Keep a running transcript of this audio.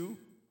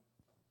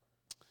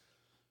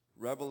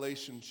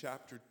Revelation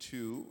chapter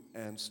 2,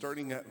 and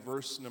starting at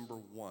verse number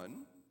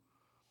 1.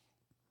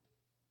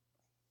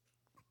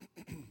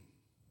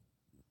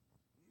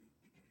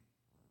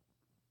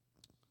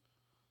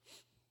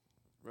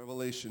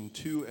 Revelation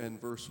 2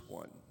 and verse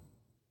 1.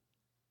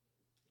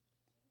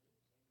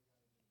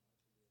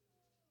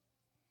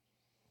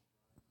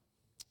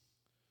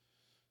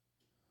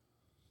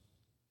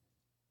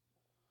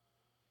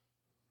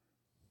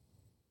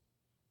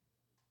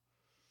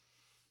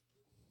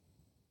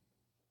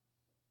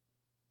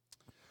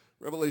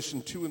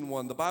 Revelation 2 and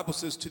 1, the Bible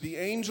says, "To the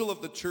angel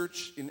of the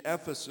church in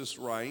Ephesus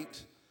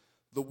write,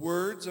 the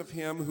words of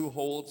him who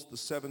holds the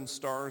 7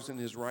 stars in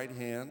his right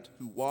hand,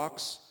 who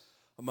walks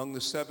among the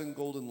 7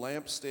 golden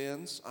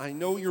lampstands. I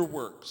know your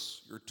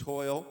works, your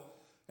toil,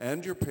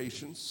 and your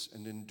patience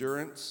and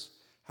endurance,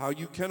 how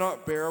you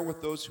cannot bear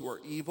with those who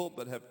are evil,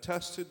 but have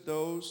tested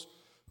those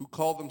who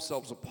call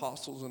themselves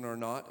apostles and are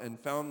not, and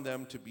found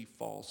them to be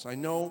false. I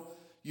know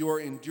you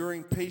are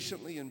enduring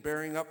patiently and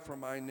bearing up for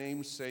my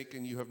name's sake,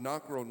 and you have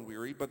not grown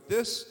weary. But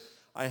this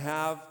I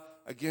have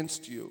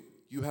against you.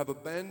 You have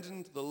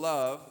abandoned the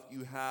love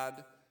you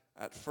had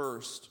at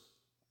first.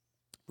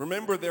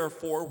 Remember,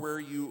 therefore, where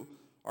you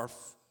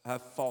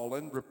have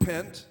fallen.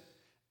 Repent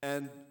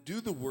and do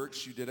the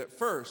works you did at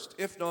first.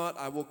 If not,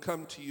 I will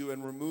come to you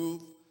and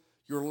remove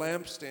your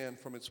lampstand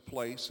from its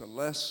place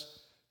unless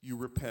you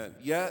repent.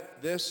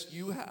 Yet this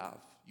you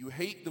have. You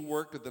hate the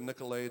work of the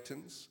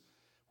Nicolaitans,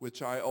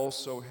 which I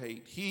also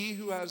hate. He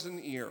who has an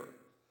ear,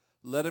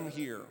 let him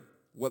hear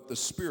what the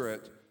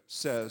Spirit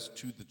says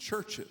to the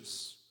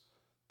churches.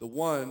 To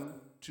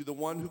the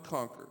one who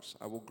conquers,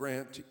 I will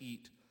grant to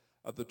eat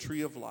of the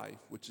tree of life,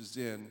 which is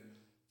in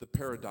the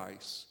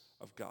paradise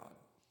of God."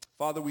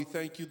 Father, we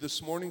thank you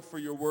this morning for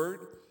your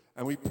word,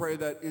 and we pray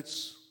that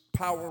its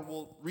power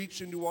will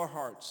reach into our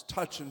hearts,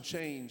 touch and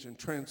change and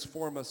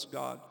transform us,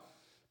 God.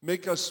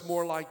 Make us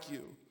more like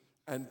you.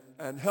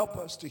 And help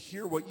us to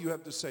hear what you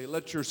have to say.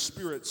 Let your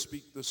Spirit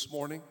speak this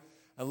morning,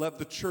 and let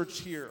the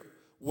church hear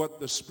what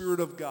the Spirit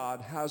of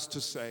God has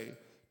to say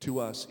to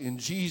us. In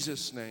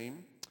Jesus'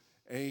 name,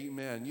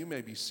 amen. You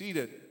may be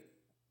seated.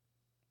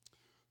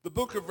 The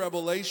book of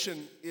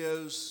Revelation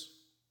is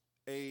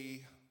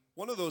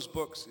one of those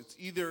books. It's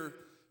either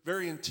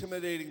very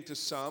intimidating to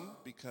some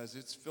because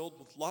it's filled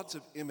with lots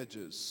of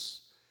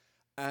images,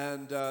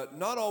 and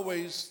not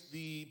always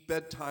the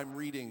bedtime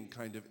reading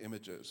kind of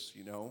images,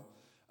 you know.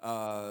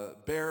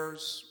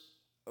 Bears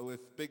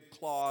with big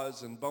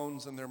claws and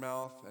bones in their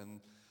mouth,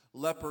 and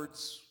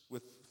leopards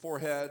with 4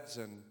 heads,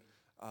 and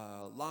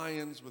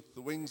lions with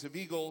the wings of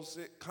eagles.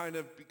 It kind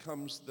of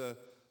becomes the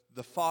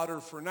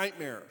fodder for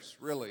nightmares,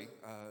 really,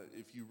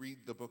 if you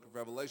read the book of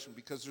Revelation,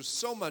 because there's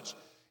so much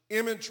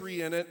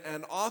imagery in it,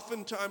 and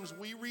oftentimes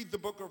we read the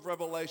book of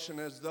Revelation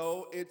as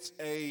though it's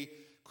a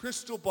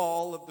crystal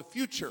ball of the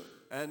future.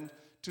 And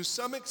to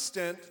some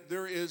extent,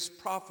 there is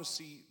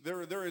prophecy.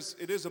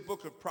 It is a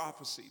book of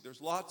prophecy.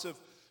 There's lots of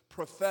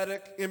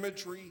prophetic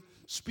imagery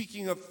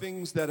speaking of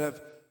things that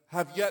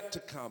have yet to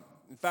come.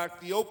 In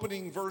fact, the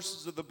opening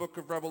verses of the book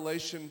of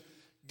Revelation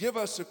give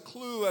us a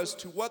clue as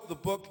to what the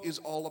book is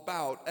all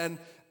about. And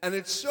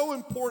it's so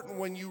important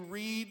when you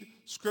read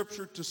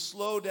Scripture to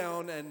slow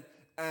down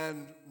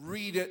and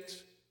read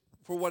it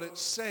for what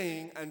it's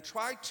saying, and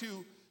try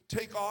to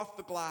take off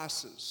the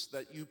glasses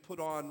that you put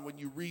on when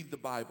you read the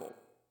Bible.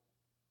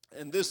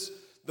 And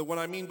what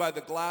I mean by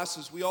the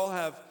glasses, we all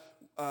have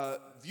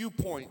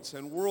viewpoints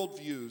and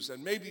worldviews,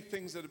 and maybe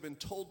things that have been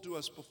told to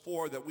us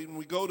before, that when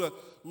we go to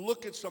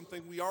look at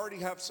something, we already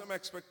have some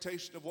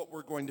expectation of what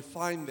we're going to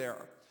find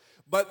there.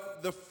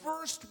 But the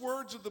first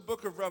words of the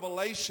book of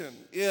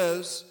Revelation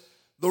is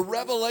the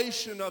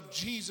revelation of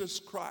Jesus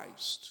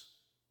Christ.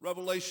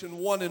 Revelation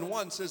 1 and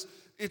 1 says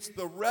it's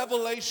the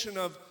revelation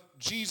of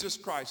Jesus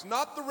Christ,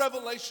 not the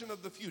revelation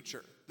of the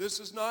future. This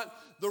is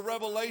not the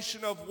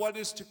revelation of what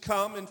is to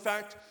come. In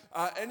fact,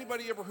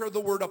 anybody ever heard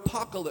the word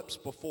apocalypse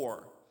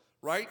before,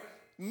 right?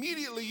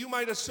 Immediately you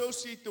might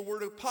associate the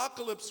word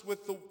apocalypse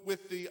with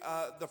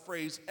the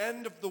phrase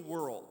end of the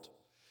world.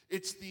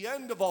 It's the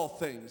end of all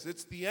things.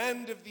 It's the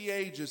end of the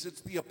ages.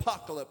 It's the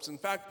apocalypse. In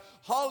fact,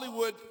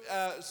 Hollywood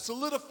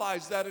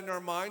solidifies that in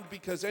our mind,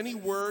 because any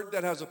word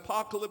that has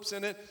apocalypse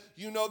in it,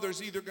 you know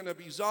there's either going to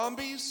be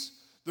zombies,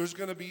 there's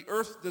going to be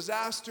earth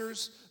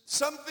disasters,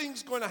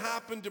 something's going to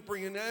happen to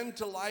bring an end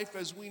to life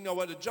as we know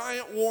it, a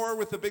giant war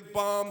with a big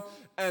bomb,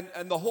 and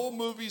the whole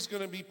movie's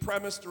going to be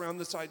premised around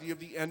this idea of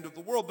the end of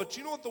the world. But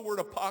you know what the word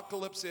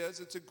apocalypse is?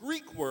 It's a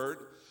Greek word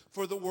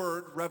for the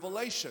word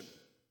revelation.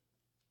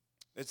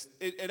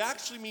 It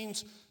actually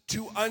means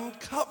to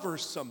uncover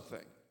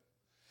something.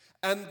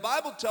 And the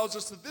Bible tells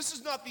us that this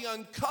is not the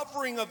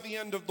uncovering of the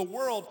end of the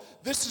world.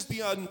 This is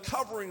the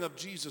uncovering of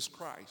Jesus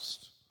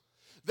Christ.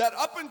 That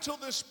up until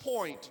this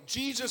point,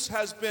 Jesus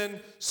has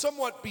been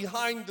somewhat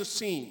behind the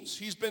scenes.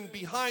 He's been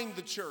behind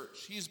the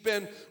church. He's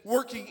been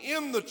working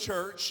in the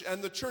church,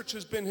 and the church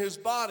has been his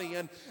body.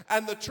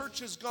 And the church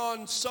has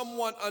gone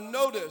somewhat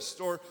unnoticed,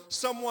 or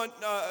somewhat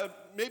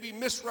maybe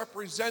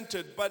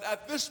misrepresented. But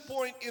at this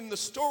point in the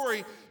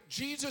story,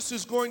 Jesus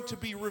is going to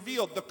be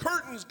revealed. The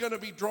curtain's going to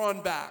be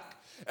drawn back.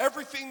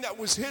 Everything that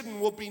was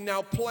hidden will be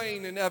now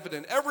plain and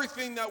evident.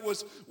 Everything that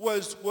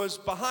was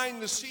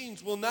behind the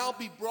scenes will now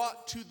be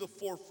brought to the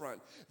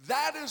forefront.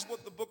 That is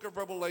what the book of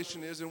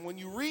Revelation is. And when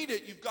you read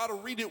it, you've got to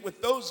read it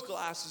with those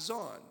glasses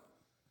on,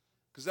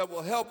 because that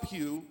will help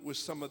you with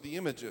some of the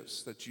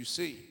images that you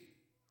see.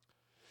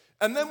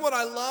 And then what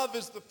I love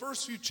is the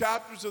first few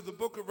chapters of the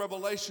book of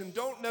Revelation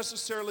don't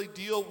necessarily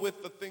deal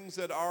with the things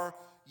that are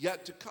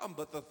yet to come,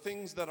 but the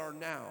things that are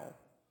now.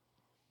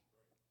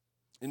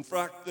 In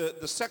fact,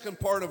 the second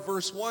part of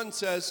verse 1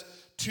 says,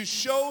 to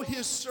show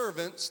his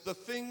servants the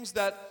things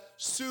that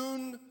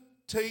soon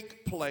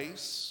take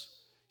place,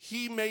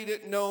 he made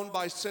it known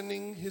by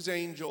sending his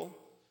angel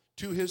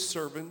to his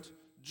servant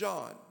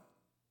John.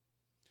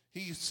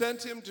 He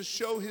sent him to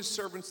show his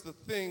servants the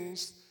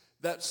things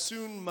that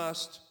soon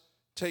must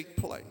take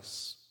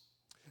place.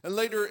 And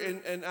later,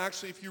 and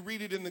actually if you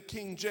read it in the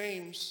King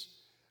James,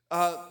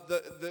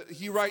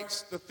 he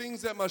writes, the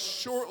things that must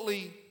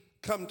shortly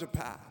come to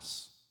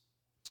pass.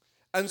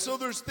 And so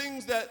there's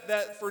things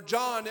that for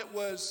John, it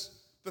was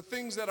the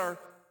things that are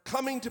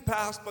coming to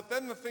pass, but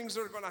then the things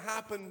that are going to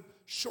happen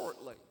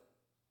shortly.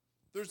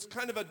 There's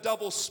kind of a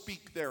double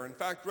speak there. In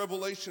fact,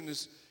 Revelation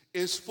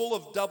is full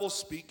of double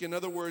speak. In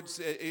other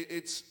words,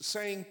 it's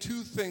saying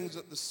two things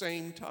at the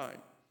same time.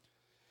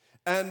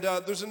 And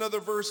there's another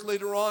verse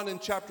later on in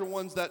chapter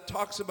 1 that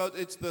talks about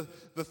it's the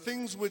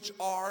things which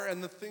are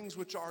and the things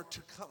which are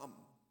to come.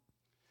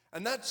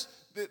 And that's,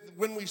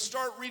 when we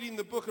start reading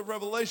the book of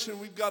Revelation,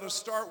 we've got to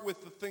start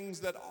with the things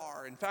that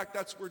are. In fact,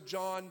 that's where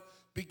John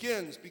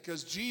begins,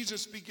 because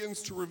Jesus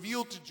begins to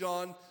reveal to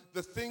John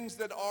the things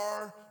that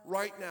are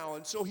right now.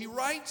 And so he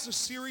writes a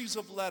series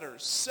of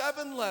letters,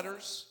 7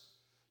 letters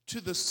to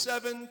the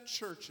 7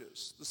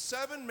 churches, the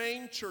 7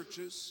 main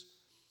churches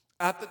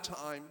at the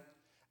time.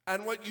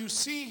 And what you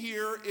see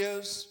here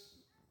is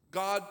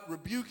God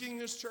rebuking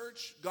his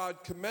church, God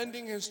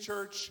commending his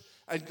church,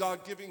 and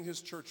God giving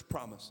his church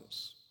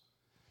promises.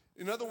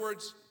 In other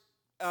words,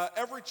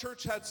 every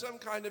church had some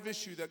kind of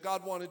issue that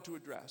God wanted to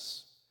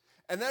address.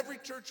 And every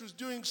church was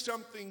doing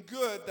something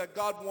good that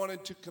God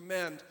wanted to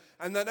commend.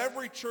 And that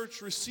every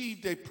church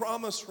received a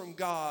promise from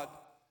God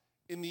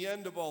in the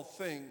end of all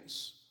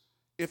things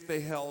if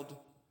they held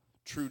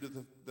true to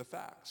the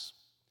facts.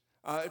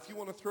 If you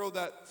want to throw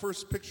that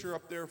first picture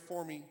up there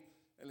for me,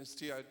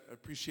 LST, I'd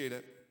appreciate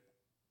it.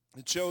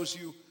 It shows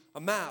you a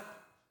map.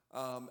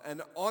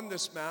 And on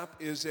this map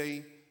is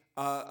a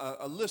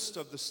list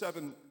of the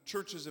 7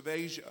 churches of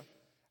Asia,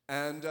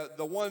 and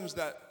the ones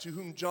to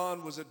whom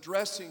John was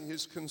addressing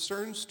his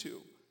concerns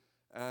to.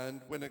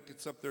 And when it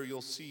gets up there,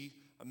 you'll see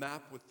a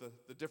map with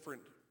the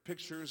different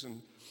pictures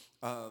and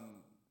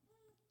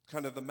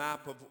kind of the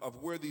map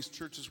of where these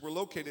churches were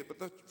located. But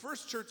the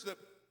first church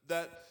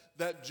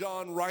that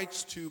John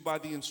writes to by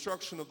the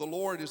instruction of the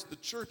Lord is the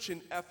church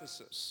in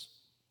Ephesus.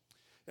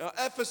 Now,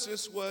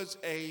 Ephesus was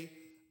a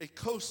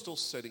coastal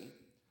city.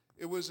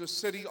 It was a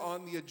city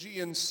on the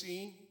Aegean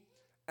Sea,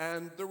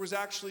 and it was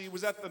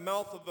at the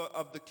mouth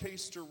of the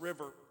Cayster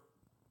River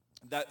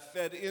that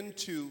fed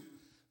into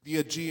the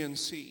Aegean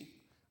Sea.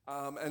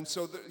 And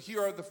so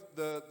here are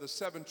the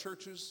 7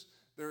 churches.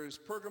 There is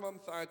Pergamum,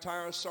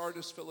 Thyatira,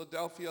 Sardis,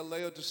 Philadelphia,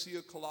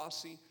 Laodicea,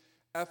 Colossae,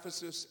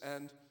 Ephesus,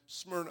 and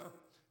Smyrna.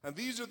 And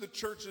these are the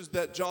churches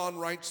that John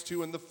writes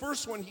to, and the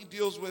first one he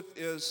deals with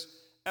is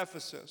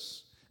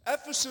Ephesus.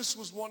 Ephesus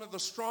was one of the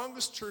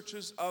strongest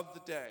churches of the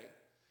day.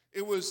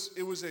 It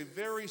was a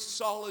very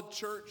solid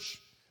church.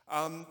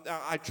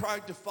 I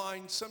tried to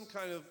find some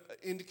kind of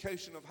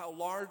indication of how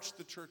large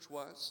the church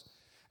was.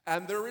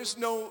 And there is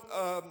no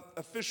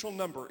official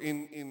number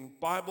in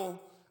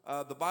Bible.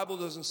 The Bible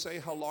doesn't say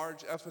how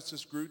large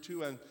Ephesus grew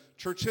to, and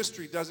church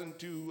history doesn't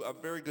do a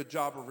very good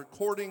job of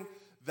recording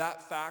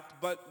that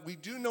fact. But we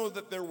do know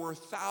that there were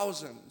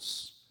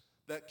thousands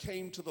that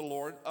came to the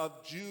Lord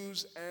of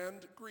Jews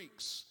and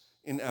Greeks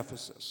in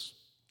Ephesus.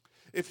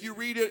 If you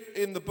read it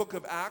in the book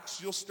of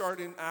Acts, you'll start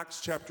in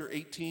Acts chapter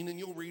 18, and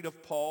you'll read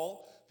of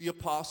Paul, the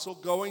apostle,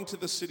 going to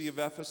the city of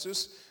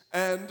Ephesus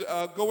and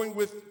going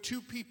with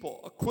 2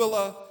 people,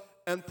 Aquila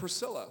and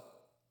Priscilla.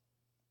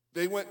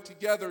 They went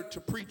together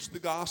to preach the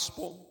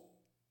gospel,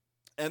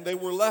 and they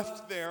were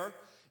left there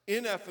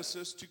in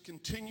Ephesus to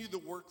continue the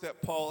work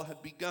that Paul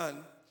had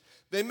begun.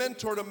 They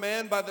mentored a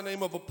man by the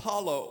name of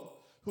Apollo,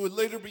 who would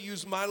later be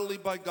used mightily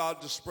by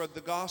God to spread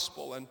the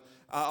gospel. And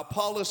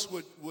Apollos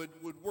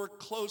would work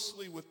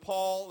closely with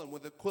Paul and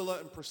with Aquila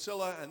and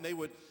Priscilla, and they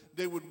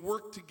would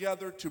work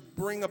together to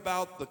bring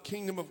about the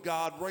kingdom of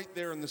God right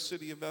there in the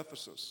city of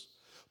Ephesus.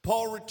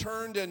 Paul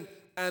returned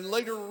and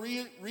later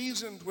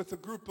reasoned with a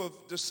group of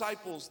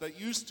disciples that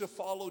used to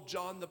follow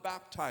John the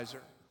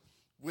Baptizer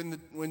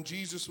when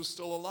Jesus was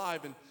still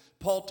alive. And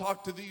Paul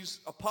talked to these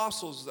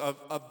apostles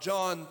of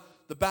John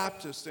the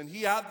Baptist, and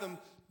he had them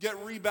get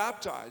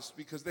rebaptized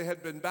because they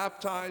had been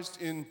baptized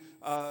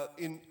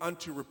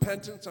unto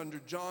repentance under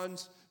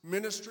John's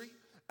ministry.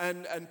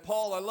 And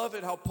Paul, I love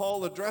it how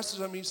Paul addresses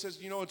them. He says,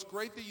 it's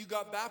great that you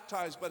got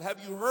baptized, but have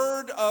you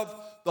heard of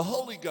the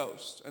Holy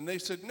Ghost? And they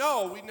said,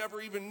 no, we never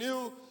even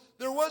knew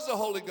there was a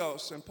Holy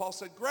Ghost. And Paul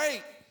said,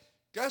 great.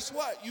 Guess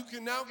what? You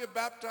can now get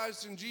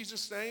baptized in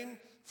Jesus' name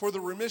for the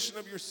remission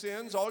of your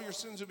sins. All your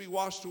sins will be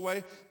washed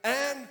away,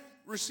 and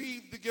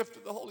receive the gift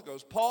of the Holy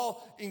Ghost.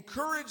 Paul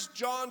encouraged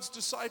John's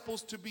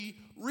disciples to be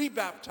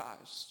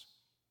rebaptized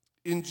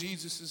in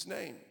Jesus'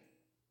 name.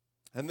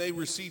 And they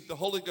received the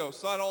Holy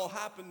Ghost. That all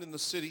happened in the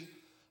city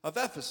of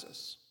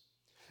Ephesus.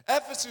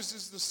 Ephesus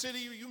is the city,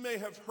 you may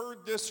have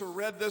heard this or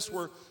read this,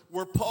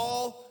 where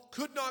Paul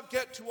could not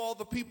get to all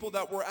the people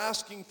that were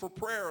asking for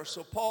prayer.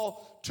 So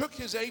Paul took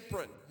his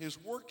apron,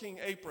 his working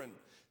apron,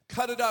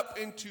 cut it up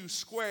into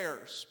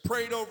squares,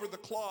 prayed over the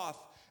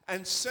cloth,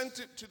 and sent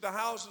it to the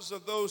houses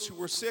of those who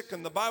were sick.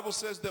 And the Bible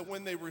says that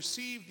when they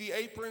received the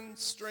apron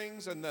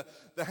strings and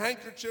the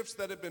handkerchiefs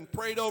that had been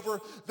prayed over,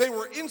 they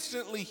were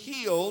instantly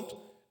healed,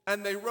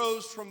 and they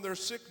rose from their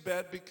sick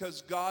bed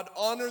because God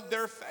honored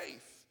their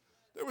faith.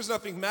 There was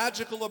nothing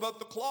magical about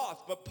the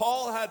cloth, but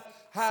Paul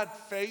had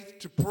faith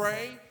to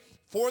pray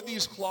for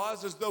these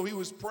cloths as though he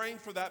was praying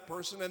for that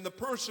person, and the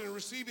person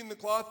receiving the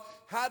cloth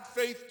had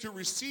faith to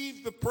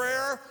receive the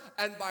prayer,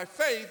 and by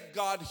faith,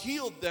 God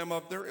healed them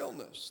of their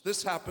illness.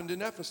 This happened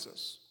in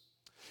Ephesus.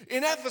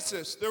 In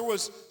Ephesus, there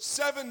was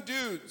 7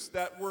 dudes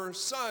that were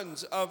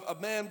sons of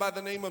a man by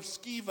the name of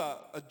Sceva,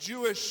 a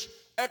Jewish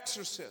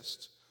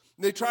exorcist.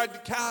 They tried to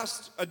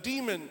cast a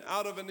demon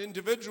out of an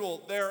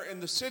individual there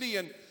in the city,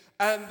 and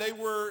they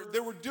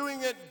were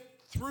doing it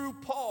through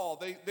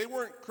Paul. They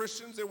weren't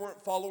Christians, they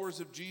weren't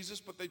followers of Jesus,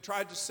 but they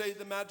tried to say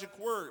the magic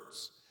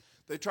words.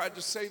 They tried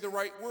to say the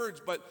right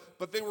words,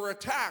 but they were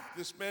attacked.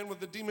 This man with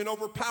the demon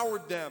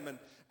overpowered them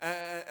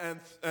and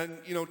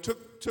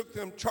took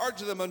them,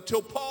 charge of them,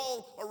 until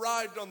Paul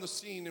arrived on the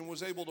scene and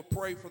was able to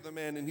pray for the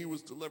man, and he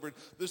was delivered.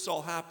 This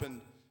all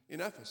happened in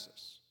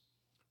Ephesus.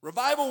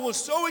 Revival was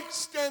so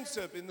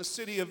extensive in the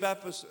city of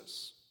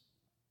Ephesus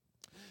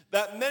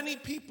that many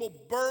people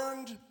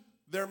burned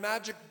their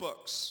magic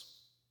books.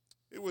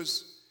 It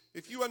was,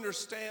 if you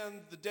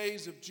understand the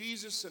days of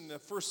Jesus in the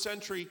first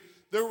century,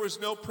 there was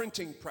no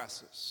printing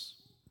presses.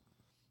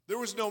 There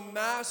was no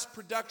mass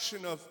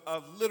production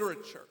of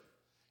literature.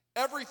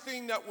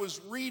 Everything that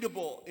was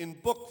readable in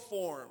book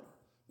form,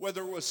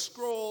 whether it was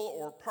scroll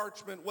or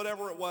parchment,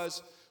 whatever it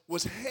was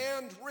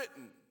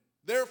handwritten.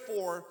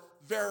 Therefore,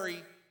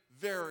 very,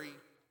 very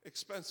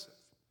expensive.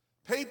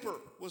 Paper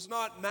was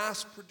not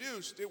mass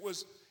produced. It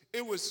was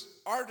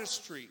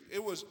artistry.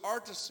 It was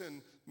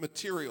artisan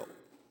material.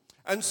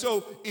 And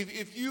so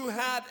if you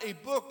had a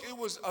book, it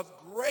was of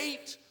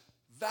great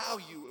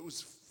value. It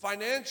was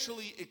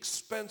financially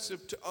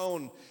expensive to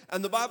own.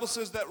 And the Bible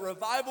says that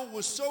revival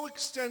was so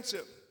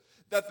extensive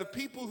that the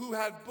people who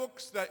had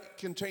books that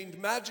contained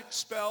magic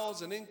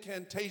spells and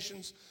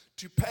incantations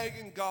to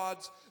pagan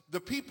gods, the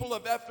people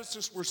of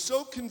Ephesus were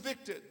so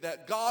convicted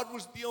that God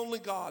was the only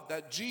God,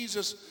 that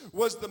Jesus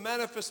was the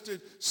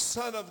manifested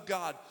Son of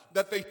God,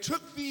 that they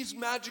took these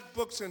magic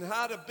books and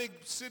had a big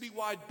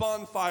citywide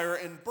bonfire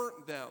and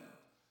burnt them.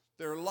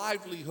 Their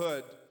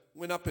livelihood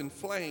went up in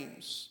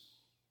flames.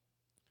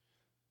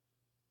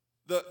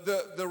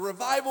 The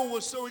revival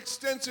was so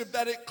extensive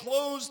that it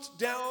closed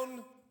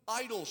down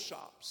idol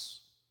shops.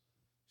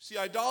 See,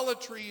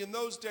 idolatry in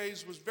those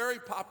days was very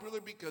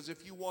popular because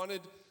if you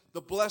wanted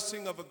the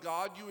blessing of a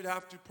god, you would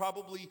have to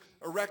probably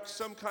erect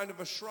some kind of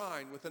a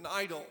shrine with an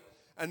idol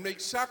and make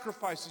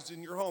sacrifices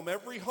in your home.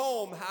 Every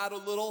home had a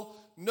little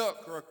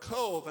nook or a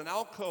cove, an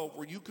alcove,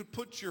 where you could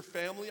put your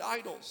family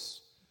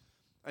idols.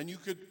 And you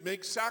could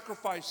make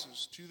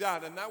sacrifices to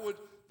that. And that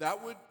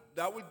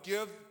would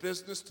give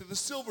business to the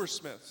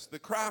silversmiths, the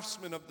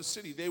craftsmen of the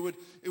city. It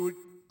would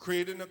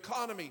create an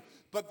economy.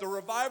 But the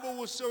revival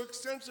was so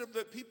extensive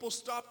that people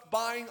stopped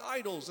buying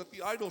idols at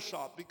the idol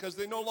shop because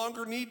they no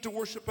longer need to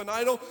worship an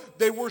idol.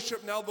 They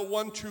worship now the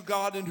one true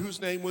God, in whose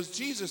name was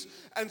Jesus.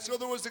 And so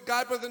there was a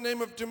guy by the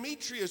name of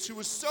Demetrius who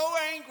was so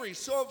angry,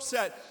 so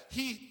upset.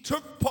 He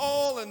took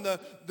Paul and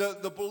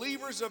the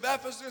believers of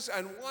Ephesus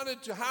and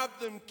wanted to have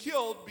them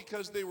killed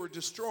because they were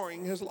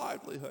destroying his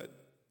livelihood.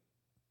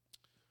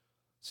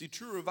 See,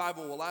 true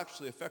revival will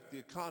actually affect the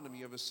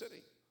economy of a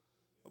city.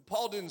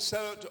 Paul didn't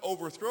set out to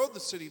overthrow the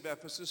city of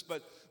Ephesus,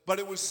 but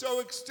it was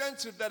so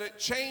extensive that it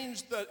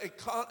changed the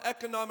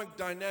economic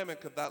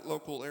dynamic of that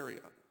local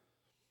area.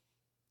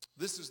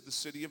 This is the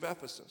city of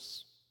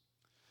Ephesus.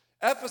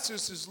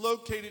 Ephesus is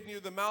located near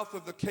the mouth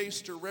of the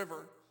Cayster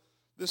River.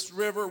 This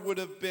river would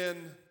have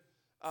been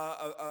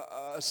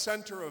a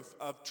center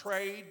of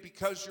trade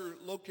because you're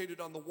located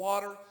on the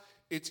water.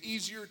 It's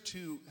easier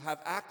to have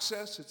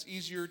access. It's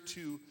easier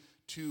to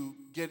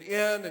get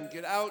in and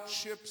get out.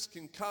 Ships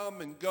can come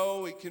and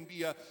go. It can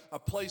be a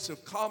place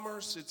of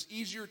commerce. It's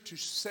easier to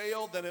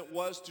sail than it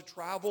was to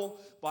travel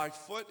by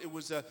foot. It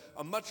was a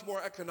much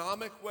more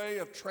economic way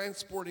of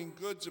transporting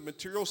goods and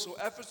materials. So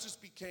Ephesus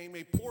became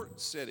a port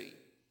city.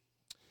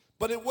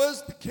 But it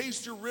was the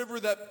Cayster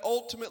River that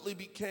ultimately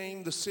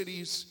became the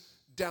city's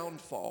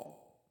downfall.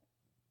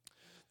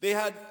 They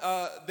had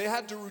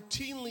to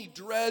routinely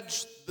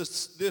dredge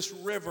this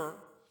river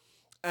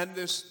and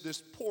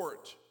this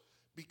port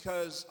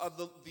because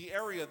of the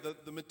area,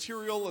 the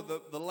material of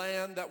the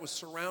land that was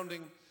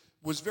surrounding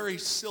was very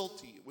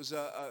silty. It was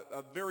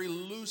a very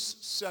loose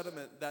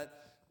sediment that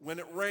when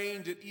it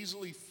rained, it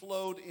easily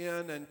flowed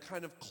in and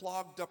kind of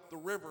clogged up the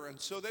river. And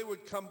so they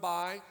would come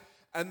by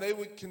and they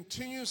would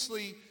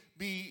continuously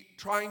be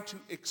trying to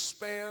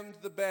expand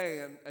the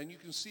bay. And you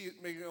can see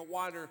it making it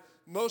wider.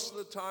 Most of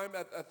the time,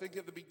 I think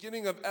at the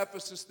beginning of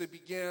Ephesus, they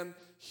began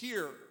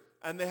here.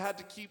 And they had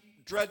to keep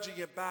dredging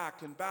it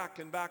back and back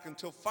and back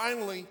until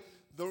finally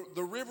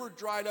the river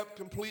dried up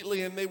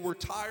completely and they were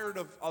tired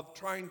of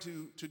trying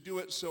to do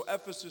it. So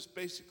Ephesus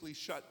basically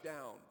shut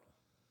down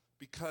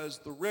because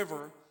the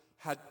river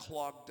had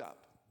clogged up.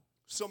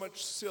 So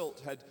much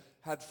silt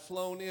had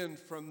flown in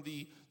from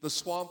the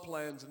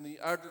swamplands and the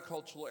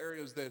agricultural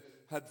areas that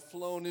had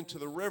flown into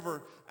the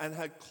river and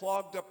had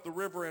clogged up the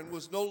river and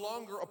was no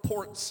longer a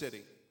port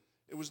city.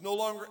 It was no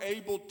longer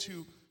able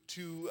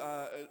to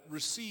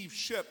receive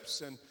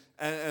ships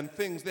and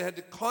things. They had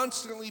to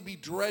constantly be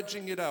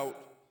dredging it out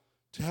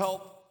to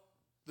help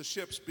the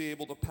ships be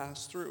able to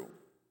pass through.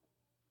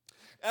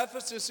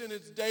 Ephesus in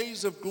its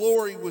days of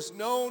glory was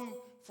known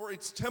for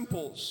its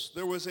temples.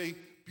 There was a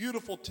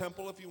beautiful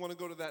temple, if you want to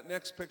go to that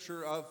next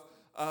picture, of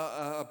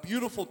a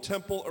beautiful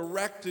temple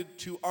erected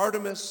to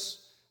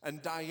Artemis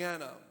and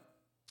Diana.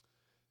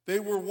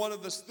 They were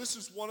this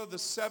is one of the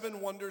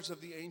 7 wonders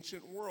of the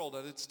ancient world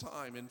at its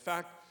time. In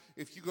fact,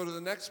 if you go to the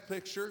next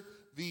picture,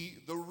 the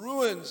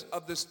ruins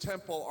of this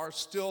temple are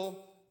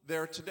still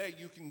there today.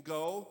 You can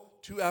go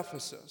to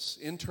Ephesus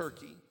in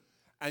Turkey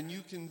and you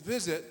can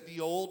visit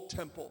the old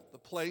temple, the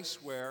place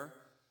where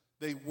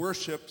they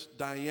worshipped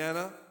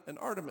Diana and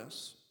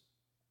Artemis.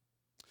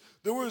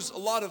 There was a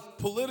lot of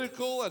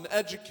political and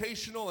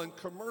educational and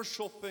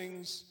commercial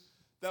things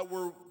that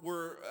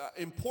were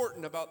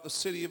important about the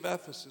city of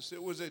Ephesus.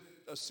 It was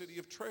a city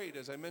of trade,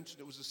 as I mentioned.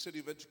 It was a city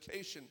of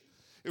education.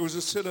 It was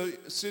a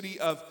city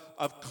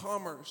of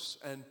commerce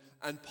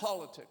and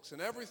politics,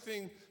 and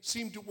everything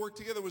seemed to work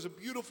together. It was a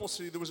beautiful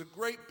city. There was a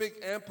great big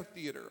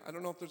amphitheater. I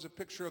don't know if there's a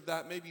picture of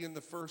that, maybe in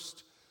the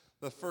first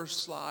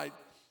slide.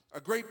 A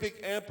great big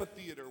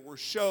amphitheater where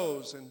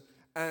shows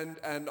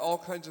and all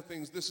kinds of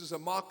things. This is a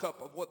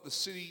mock-up of what the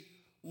city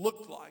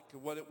looked like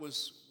and what it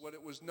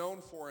was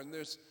known for. And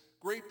there's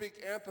great big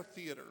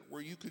amphitheater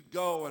where you could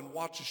go and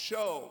watch a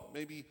show,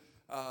 maybe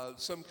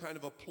some kind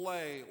of a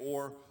play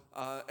or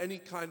any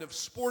kind of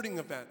sporting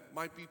event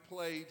might be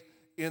played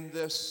in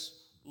this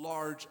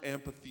large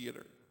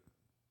amphitheater.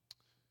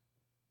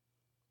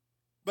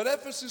 But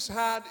Ephesus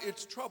had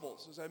its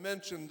troubles. As I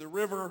mentioned, the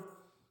river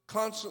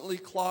constantly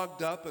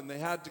clogged up and they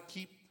had to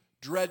keep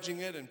dredging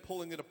it and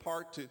pulling it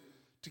apart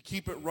to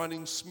keep it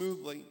running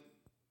smoothly.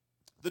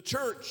 The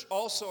church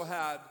also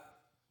had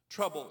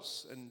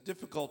troubles and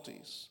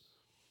difficulties.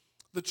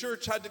 The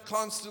church had to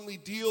constantly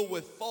deal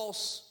with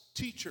false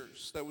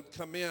teachers that would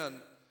come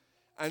in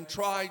and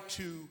try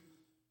to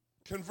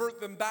convert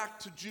them back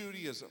to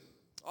Judaism.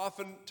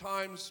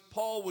 Oftentimes,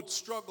 Paul would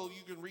struggle.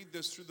 You can read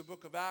this through the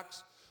book of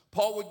Acts.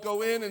 Paul would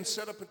go in and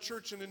set up a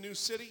church in a new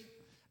city,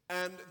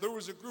 and there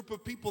was a group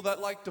of people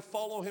that liked to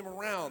follow him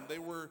around. They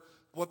were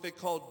what they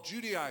called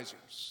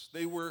Judaizers.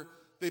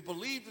 They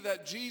believed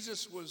that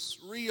Jesus was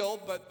real,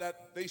 but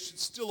that they should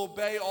still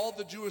obey all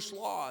the Jewish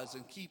laws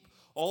and keep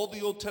all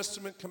the Old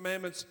Testament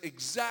commandments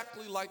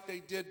exactly like they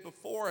did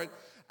before.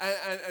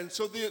 And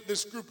so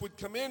this group would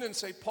come in and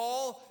say,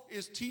 Paul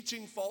is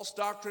teaching false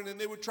doctrine, and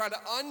they would try to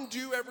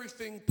undo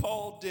everything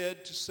Paul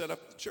did to set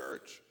up the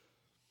church.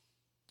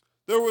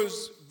 There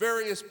was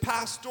various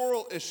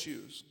pastoral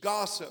issues,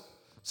 gossip,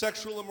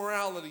 sexual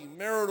immorality,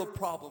 marital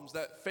problems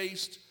that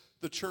faced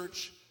the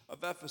church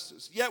of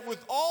Ephesus. Yet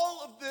with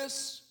all of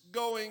this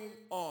going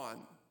on,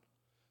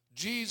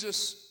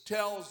 Jesus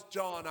tells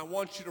John, I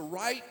want you to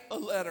write a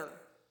letter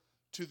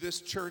to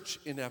this church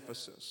in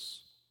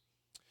Ephesus.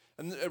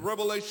 And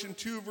Revelation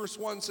 2 verse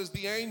 1 says,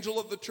 the angel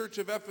of the church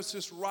of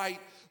Ephesus write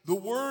the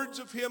words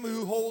of him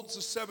who holds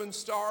the 7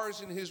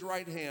 stars in his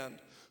right hand,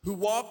 who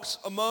walks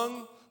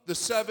among the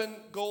 7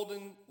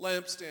 golden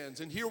lampstands.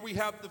 And here we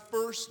have the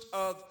first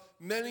of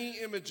many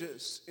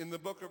images in the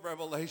book of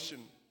Revelation.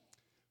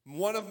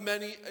 One of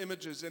many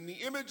images. And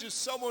the image is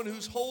someone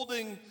who's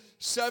holding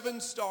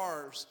 7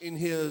 stars in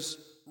his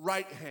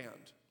right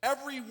hand.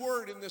 Every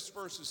word in this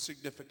verse is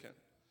significant.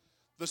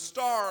 The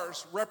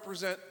stars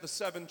represent the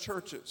 7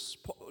 churches.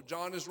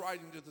 John is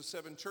writing to the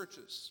 7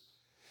 churches.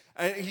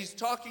 And he's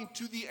talking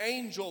to the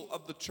angel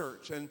of the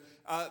church. And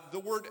the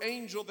word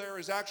angel there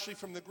is actually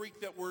from the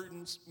Greek that word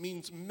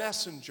means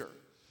messenger.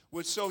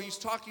 So he's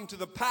talking to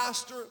the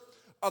pastor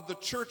of the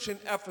church in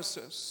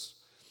Ephesus.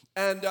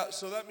 And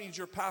so that means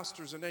your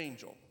pastor's an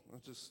angel.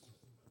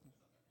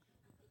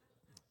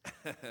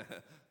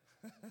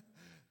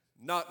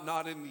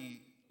 Not in the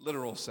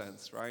literal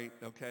sense, right?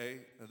 Okay?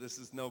 This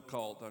is no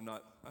cult.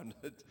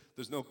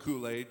 There's no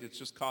Kool-Aid. It's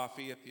just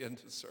coffee at the end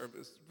of the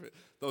service.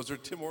 Those are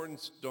Tim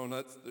Hortons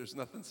donuts. There's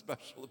nothing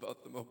special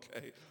about them,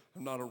 okay?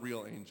 I'm not a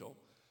real angel.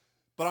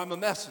 but I'm a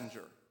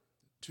messenger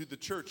to the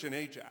church in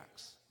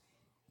Ajax.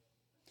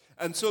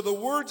 And so the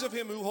words of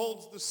him who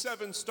holds the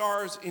 7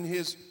 stars in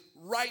his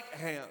right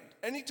hand.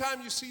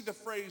 Anytime you see the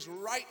phrase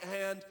right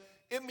hand,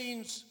 it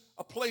means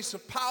a place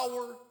of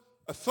power,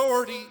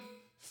 authority,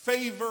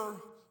 favor,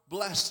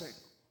 blessing.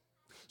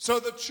 So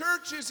the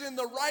church is in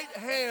the right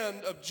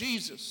hand of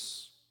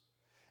Jesus,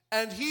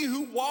 and he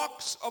who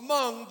walks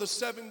among the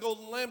 7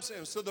 golden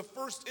lampstands. So the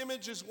first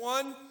image is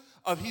one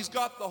of he's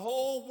got the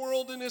whole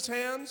world in his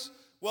hands.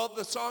 Well,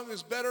 the song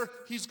is better.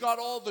 He's got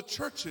all the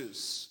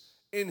churches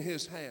in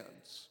his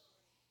hands.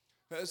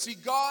 See,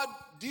 God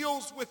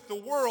deals with the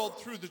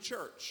world through the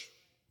church.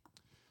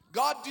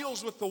 God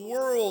deals with the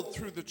world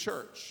through the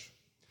church.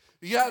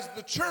 He has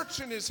the church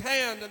in his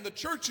hand, and the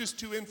church is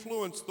to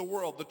influence the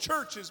world. The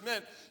church is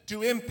meant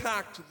to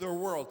impact the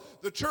world.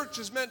 The church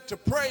is meant to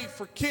pray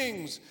for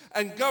kings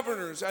and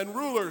governors and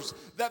rulers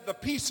that the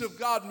peace of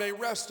God may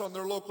rest on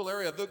their local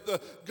area.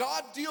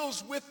 God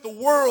deals with the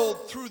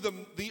world through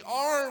the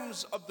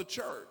arms of the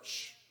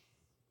church.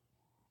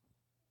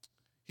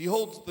 He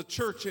holds the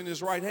church in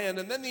his right hand,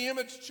 and then the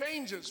image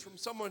changes from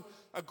someone,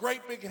 a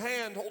great big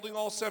hand holding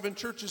all 7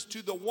 churches,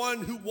 to the one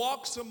who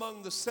walks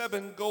among the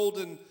 7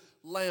 golden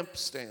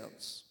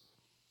lampstands.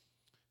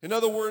 In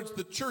other words,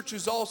 the church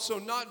is also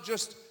not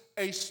just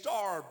a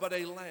star, but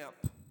a lamp.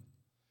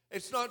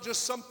 It's not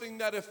just something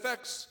that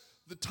affects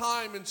the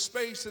time and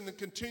space and the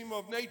continuum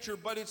of nature,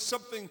 but it's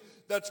something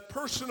that's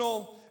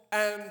personal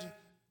and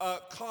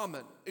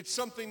common. It's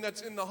something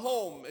that's in the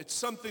home. It's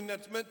something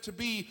that's meant to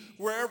be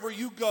wherever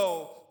you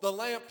go. The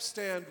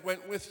lampstand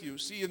went with you.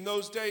 See, in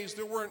those days,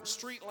 there weren't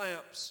street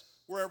lamps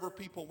wherever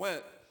people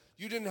went.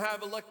 You didn't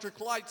have electric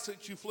lights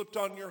that you flipped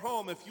on your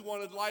home. If you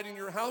wanted light in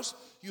your house,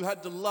 you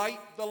had to light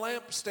the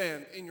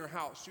lampstand in your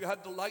house. You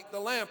had to light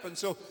the lamp. And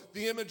so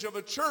the image of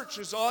a church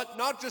is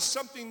not just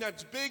something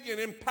that's big and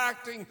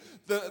impacting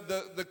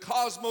the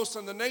cosmos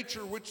and the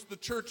nature, which the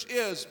church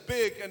is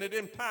big, and it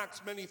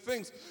impacts many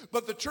things.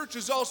 But the church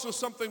is also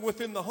something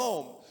within the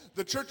home.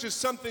 The church is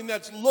something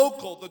that's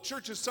local. The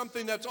church is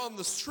something that's on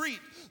the street.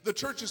 The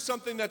church is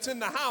something that's in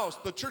the house.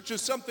 The church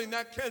is something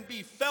that can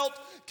be felt,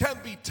 can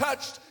be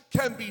touched,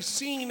 can be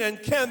seen,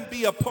 and can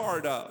be a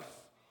part of.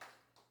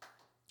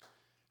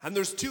 And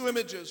there's 2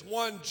 images.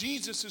 One,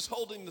 Jesus is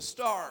holding the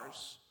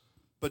stars,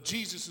 but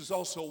Jesus is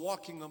also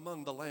walking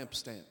among the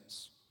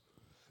lampstands.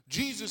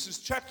 Jesus is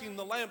checking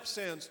the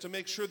lampstands to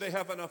make sure they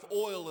have enough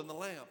oil in the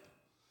lamp.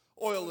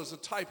 Oil is a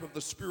type of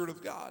the Spirit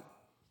of God.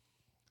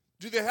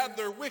 Do they have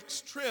their wicks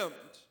trimmed?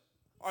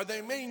 Are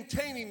they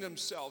maintaining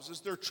themselves? Is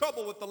there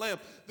trouble with the lamp?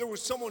 There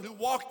was someone who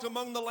walked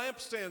among the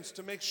lampstands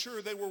to make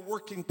sure they were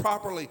working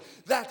properly.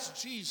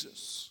 That's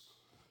Jesus.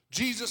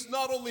 Jesus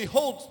not only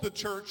holds the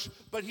church,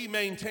 but he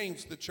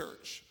maintains the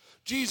church.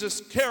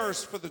 Jesus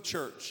cares for the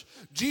church.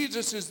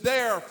 Jesus is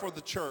there for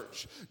the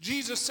church.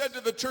 Jesus said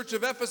to the Church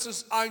of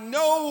Ephesus, I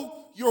know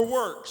your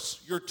works,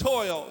 your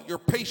toil, your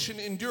patient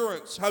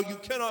endurance, how you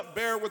cannot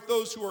bear with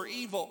those who are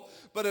evil,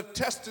 but have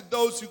tested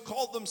those who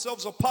called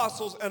themselves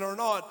apostles and are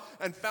not,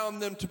 and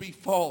found them to be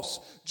false.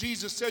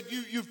 Jesus said,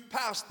 you've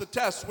passed the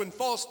test. When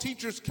false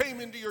teachers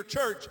came into your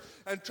church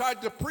and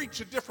tried to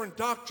preach a different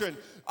doctrine,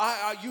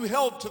 you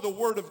held to the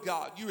Word of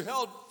God. You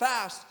held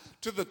fast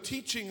to the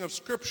teaching of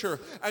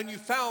Scripture, and you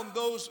found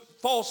those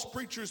false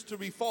preachers to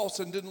be false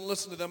and didn't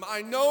listen to them.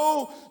 I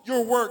know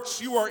your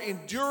works. You are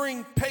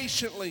enduring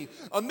patiently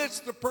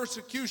amidst the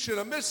persecution,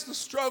 amidst the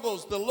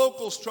struggles, the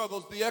local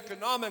struggles, the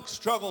economic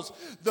struggles,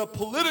 the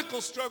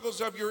political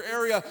struggles of your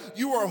area.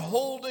 You are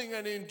holding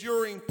and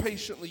enduring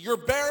patiently. You're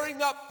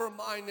bearing up for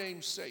my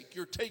name's sake.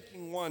 You're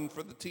taking one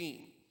for the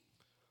team.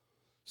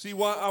 See,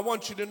 I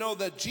want you to know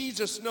that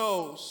Jesus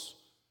knows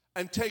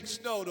and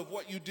takes note of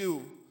what you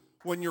do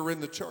when you're in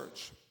the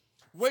church.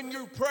 When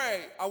you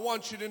pray, I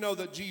want you to know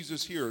that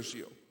Jesus hears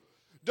you.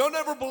 Don't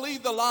ever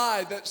believe the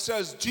lie that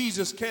says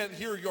Jesus can't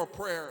hear your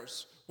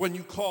prayers when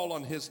you call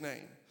on his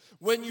name.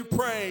 When you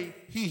pray,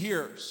 he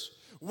hears.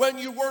 When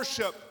you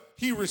worship,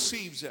 he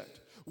receives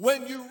it.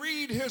 When you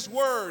read his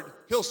word,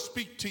 he'll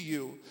speak to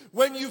you.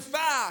 When you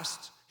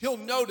fast, he'll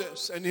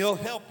notice and he'll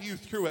help you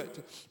through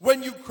it.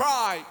 When you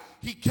cry,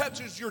 he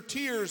catches your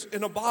tears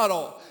in a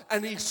bottle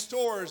and he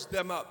stores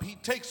them up. He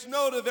takes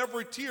note of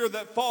every tear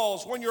that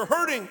falls. When you're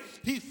hurting,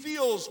 he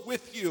feels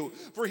with you,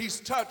 for he's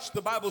touched,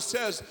 the Bible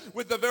says,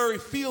 with the very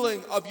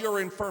feeling of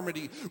your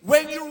infirmity.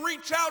 When you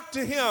reach out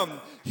to him,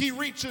 he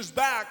reaches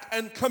back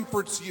and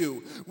comforts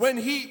you. When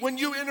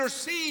you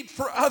intercede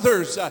for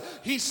others,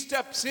 he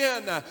steps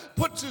in,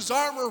 puts his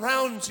arm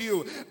around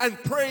you, and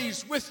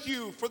prays with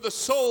you for the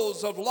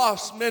souls of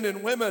lost men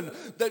and women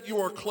that you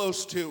are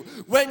close to.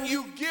 When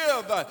you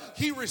give,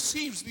 he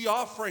receives the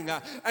offering,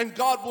 and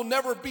God will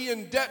never be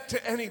in debt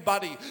to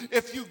anybody.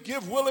 If you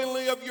give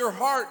willingly of your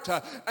heart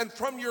and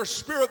from your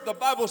spirit, the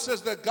Bible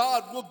says that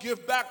God will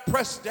give back,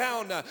 pressed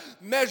down,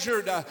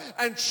 measured,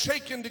 and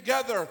shaken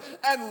together,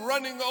 and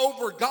running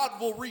over. God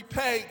will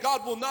repay.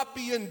 God will not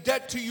be in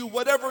debt to you.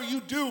 Whatever you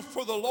do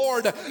for the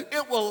Lord,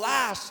 it will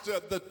last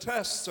the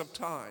tests of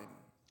time.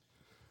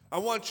 I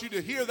want you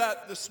to hear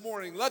that this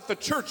morning. Let the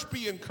church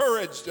be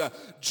encouraged.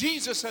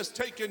 Jesus has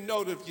taken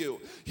note of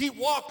you. He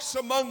walks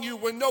among you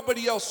when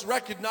nobody else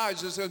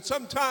recognizes. And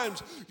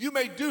sometimes you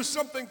may do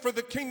something for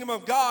the kingdom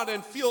of God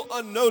and feel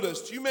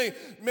unnoticed. You may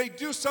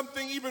do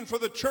something even for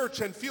the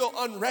church and feel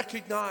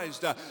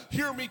unrecognized.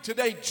 Hear me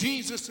today.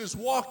 Jesus is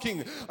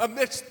walking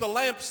amidst the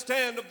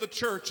lampstand of the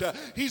church.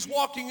 He's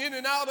walking in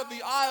and out of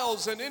the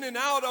aisles and in and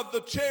out of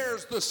the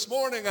chairs this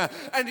morning.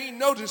 And he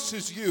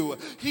notices you.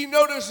 He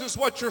notices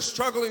what you're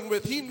struggling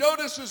with. He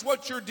notices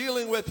what you're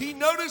dealing with. He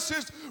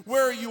notices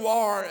where you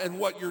are and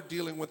what you're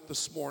dealing with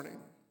this morning.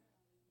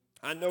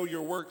 I know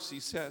your works, he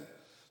said.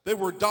 They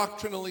were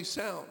doctrinally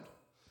sound.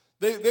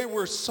 They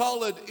were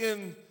solid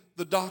in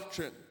the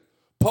doctrine.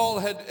 Paul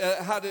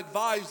had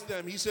advised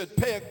them. He said,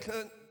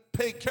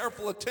 pay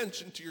careful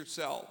attention to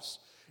yourselves.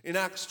 In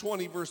Acts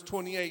 20, verse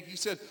 28, he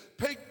said,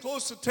 pay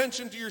close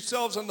attention to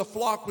yourselves and the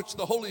flock which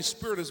the Holy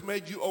Spirit has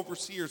made you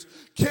overseers.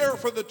 Care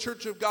for the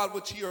church of God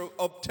which he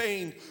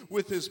obtained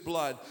with his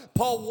blood.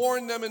 Paul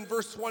warned them in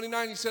verse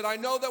 29. He said, I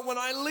know that when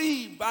I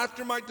leave,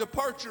 after my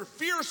departure,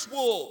 fierce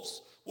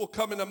wolves will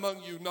come in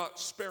among you, not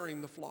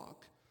sparing the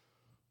flock.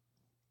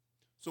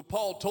 So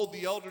Paul told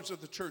the elders of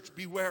the church,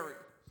 be wary.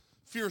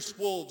 Fierce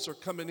wolves are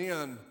coming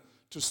in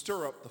to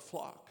stir up the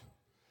flock.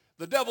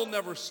 The devil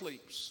never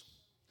sleeps.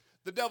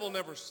 The devil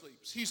never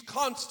sleeps. He's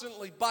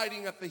constantly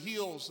biting at the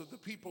heels of the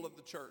people of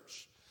the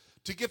church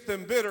to get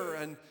them bitter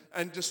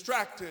and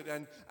distracted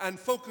and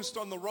focused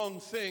on the wrong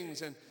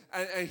things. And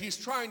he's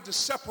trying to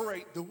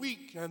separate the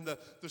weak and the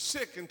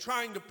sick and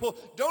trying to pull.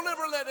 Don't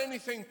ever let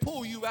anything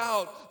pull you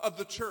out of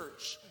the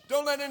church.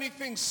 Don't let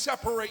anything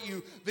separate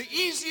you. The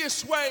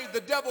easiest way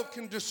the devil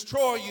can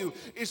destroy you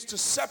is to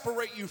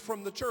separate you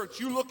from the church.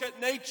 You look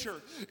at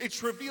nature.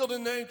 It's revealed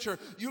in nature.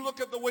 You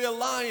look at the way a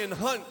lion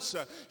hunts.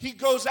 He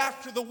goes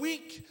after the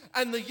weak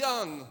and the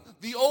young,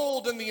 the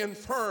old and the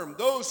infirm,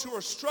 those who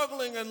are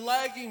struggling and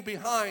lagging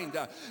behind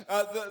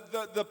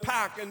the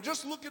pack. And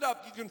just look it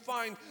up. You can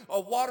find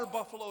water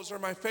buffaloes are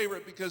my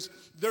favorite because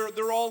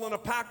they're all in a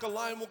pack. A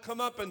lion will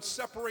come up and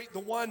separate the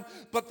one,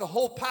 but the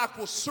whole pack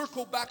will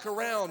circle back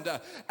around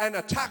and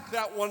attack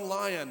that one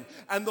lion,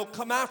 and they'll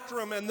come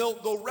after him, and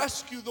they'll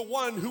rescue the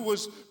one who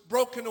was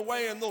broken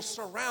away, and they'll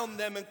surround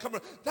them and come.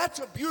 That's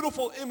a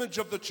beautiful image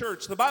of the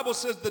church. The Bible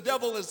says the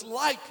devil is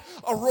like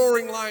a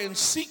roaring lion,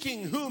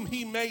 seeking whom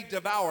he may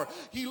devour.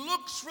 He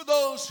looks for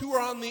those who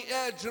are on the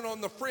edge and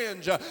on the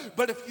fringe,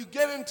 but if you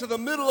get into the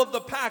middle of the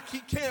pack, he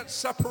can't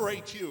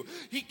separate you.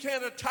 He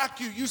can't attack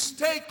you. You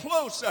stay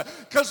close,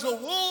 because the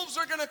wolves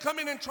are going to come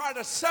in and try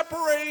to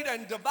separate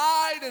and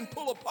divide and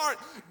pull apart.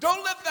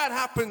 Don't let that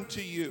happen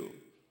to you.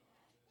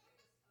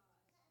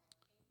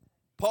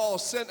 Paul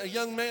sent a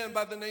young man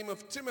by the name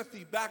of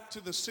Timothy back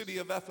to the city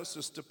of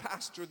Ephesus to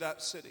pastor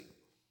that city.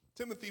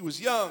 Timothy was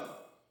young.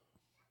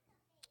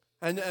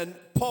 And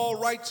Paul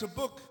writes a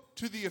book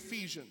to the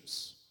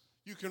Ephesians.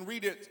 You can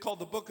read it. It's called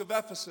the book of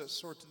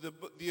Ephesus, or to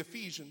the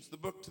Ephesians, the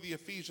book to the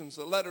Ephesians,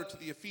 the letter to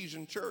the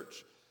Ephesian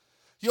church.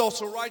 He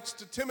also writes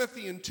to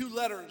Timothy in 2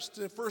 letters,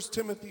 to 1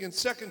 Timothy and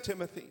 2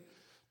 Timothy.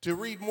 To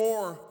read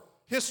more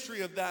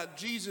history of that,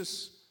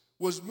 Jesus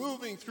was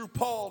moving through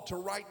Paul to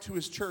write to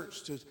his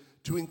church,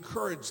 to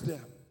encourage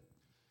them.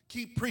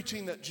 Keep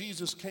preaching that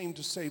Jesus came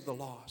to save the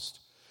lost.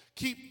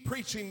 Keep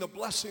preaching the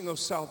blessing of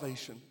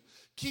salvation.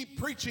 Keep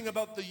preaching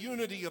about the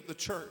unity of the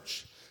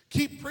church.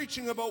 Keep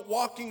preaching about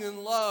walking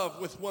in love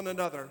with one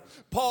another.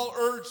 Paul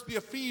urged the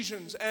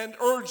Ephesians and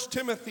urged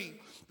Timothy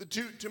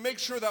to make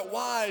sure that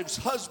wives,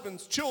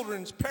 husbands,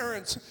 children,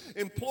 parents,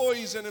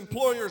 employees, and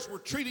employers were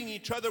treating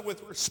each other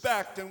with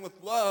respect and with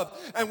love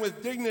and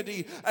with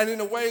dignity and in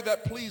a way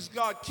that pleased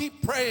God.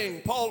 Keep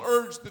praying. Paul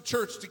urged the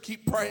church to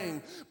keep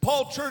praying.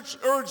 Paul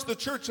urged the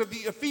church of the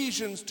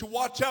Ephesians to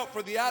watch out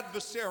for the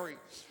adversary.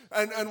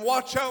 And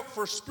watch out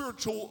for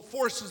spiritual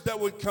forces that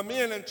would come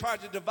in and try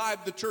to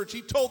divide the church.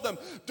 He told them,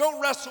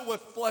 don't wrestle with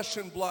flesh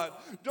and blood.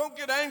 Don't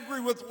get angry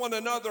with one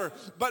another,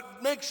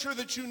 but make sure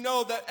that you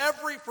know that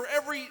for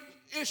every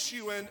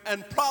issue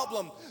and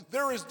problem,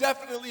 there is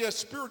definitely a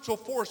spiritual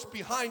force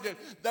behind it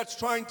that's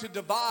trying to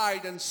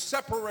divide and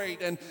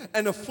separate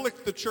and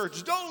afflict the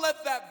church. Don't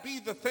let that be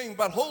the thing,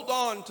 but hold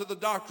on to the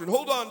doctrine.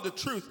 Hold on to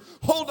truth.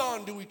 Hold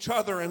on to each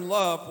other and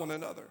love one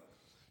another.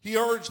 He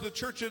urged the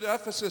church at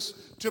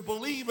Ephesus to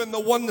believe in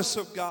the oneness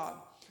of God,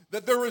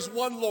 that there is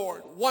one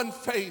Lord, one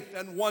faith,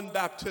 and one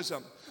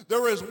baptism.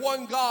 There is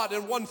one God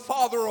and one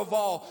Father of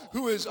all,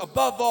 who is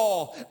above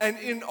all and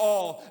in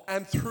all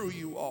and through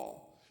you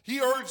all. He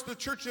urged the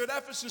church at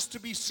Ephesus to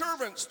be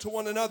servants to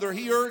one another.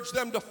 He urged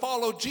them to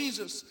follow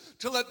Jesus,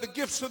 to let the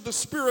gifts of the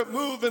Spirit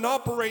move and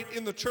operate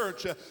in the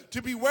church,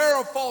 to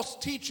beware of false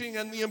teaching,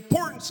 and the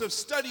importance of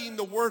studying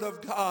the Word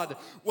of God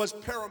was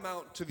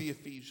paramount to the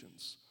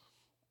Ephesians.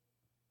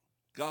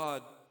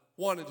 God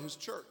wanted his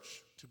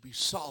church to be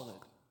solid.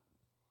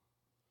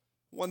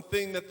 One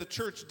thing that the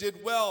church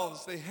did well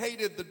is they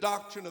hated the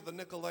doctrine of the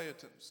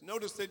Nicolaitans.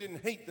 Notice they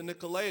didn't hate the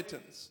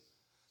Nicolaitans.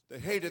 They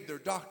hated their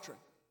doctrine.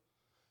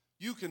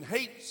 You can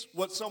hate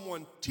what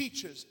someone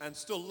teaches and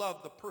still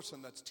love the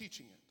person that's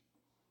teaching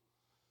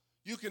it.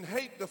 You can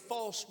hate the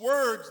false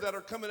words that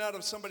are coming out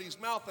of somebody's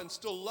mouth and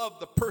still love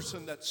the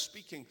person that's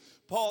speaking.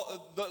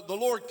 The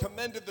Lord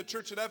commended the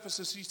church at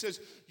Ephesus. He says,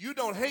 you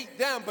don't hate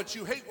them, but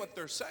you hate what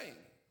they're saying.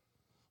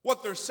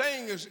 What they're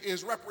saying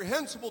is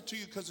reprehensible to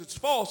you because it's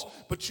false,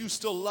 but you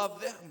still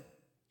love them.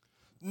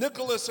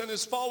 Nicholas and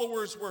his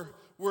followers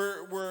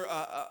were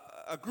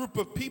a group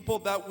of people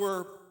that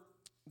were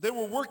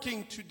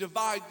working to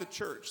divide the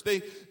church.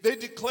 They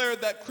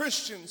declared that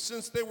Christians,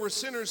 since they were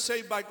sinners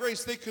saved by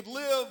grace, they could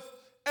live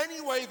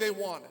any way they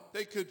wanted.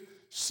 They could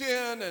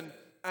sin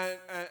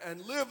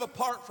and live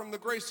apart from the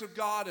grace of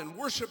God and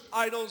worship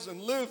idols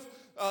and live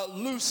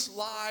loose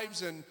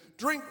lives and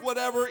drink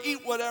whatever,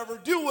 eat whatever,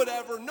 do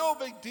whatever, no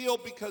big deal,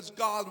 because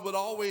God would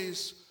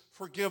always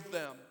forgive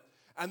them.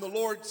 And the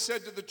Lord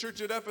said to the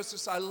church at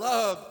Ephesus, I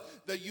love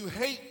that you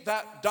hate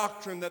that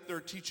doctrine that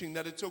they're teaching,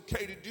 that it's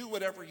okay to do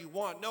whatever you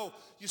want. No,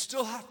 you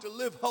still have to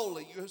live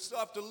holy. You still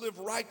have to live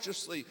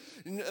righteously.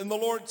 And the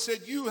Lord said,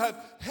 you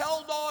have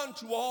held on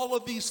to all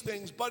of these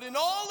things, but in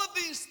all of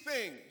these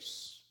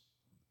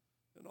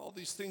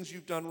things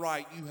you've done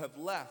right, you have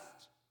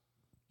left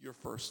your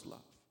first love.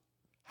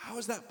 How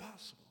is that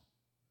possible?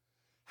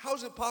 How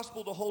is it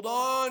possible to hold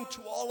on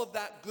to all of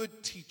that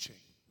good teaching,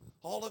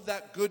 all of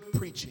that good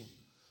preaching,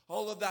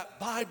 all of that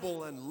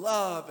Bible and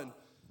love and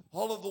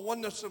all of the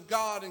oneness of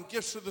God and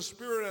gifts of the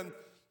Spirit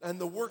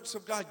and the works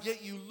of God,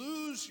 yet you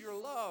lose your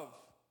love,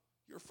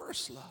 your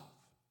first love?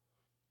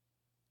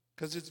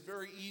 Because it's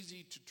very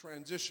easy to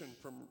transition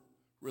from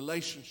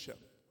relationship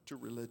to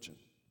religion.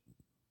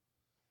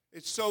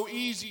 It's so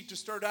easy to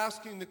start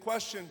asking the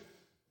question,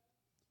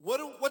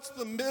 what's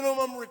the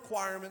minimum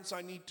requirements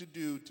I need to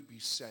do to be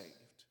saved?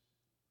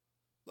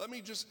 Let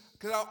me just,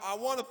 because I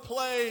want to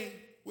play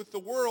with the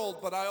world,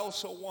 but I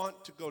also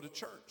want to go to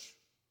church.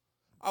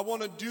 I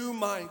want to do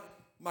my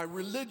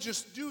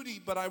religious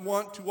duty, but I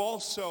want to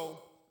also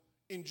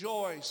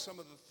enjoy some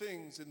of the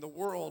things in the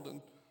world.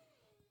 And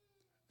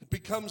it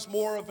becomes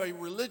more of a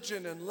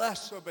religion and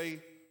less of a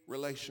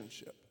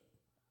relationship.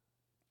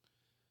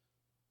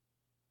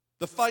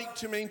 The fight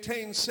to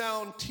maintain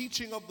sound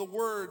teaching of the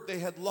word, they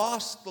had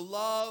lost the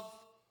love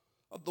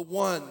of the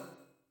one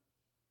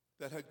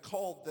that had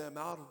called them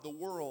out of the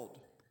world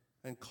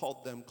and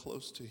called them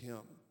close to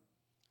him.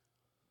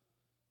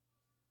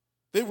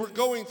 They were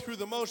going through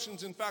the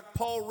motions. In fact,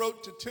 Paul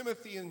wrote to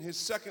Timothy in his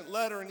second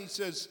letter, and he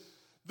says,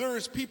 there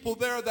is people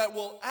there that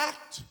will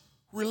act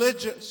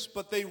religious,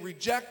 but they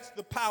reject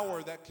the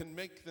power that can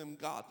make them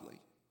godly.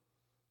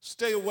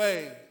 Stay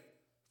away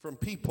from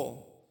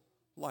people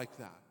like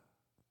that.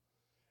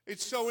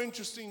 It's so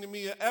interesting to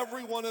me,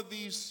 every one of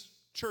these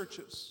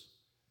churches,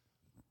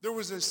 there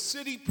was a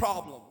city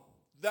problem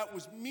that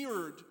was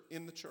mirrored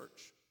in the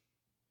church.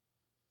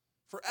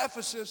 For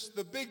Ephesus,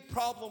 the big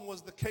problem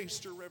was the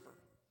Cayster River.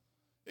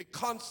 It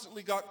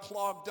constantly got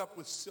clogged up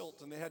with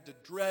silt, and they had to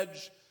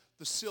dredge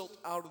the silt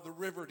out of the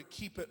river to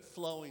keep it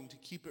flowing, to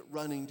keep it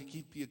running, to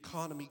keep the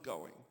economy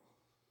going.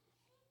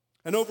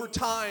 And over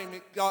time,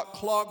 it got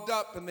clogged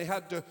up, and they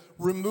had to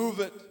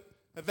remove it.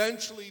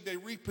 Eventually, they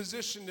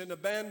repositioned and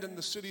abandoned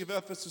the city of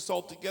Ephesus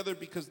altogether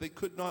because they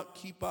could not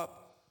keep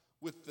up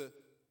with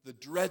the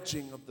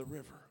dredging of the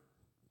river.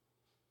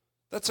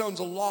 That sounds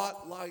a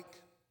lot like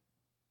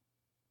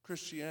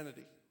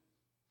Christianity.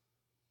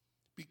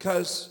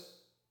 Because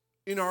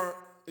in our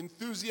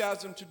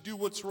enthusiasm to do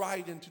what's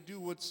right and to do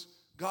what's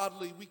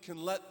godly, we can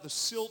let the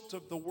silt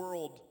of the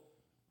world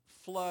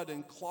flood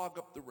and clog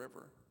up the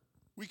river.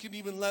 We can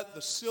even let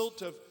the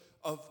silt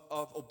of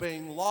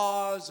obeying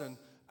laws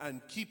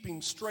and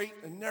keeping straight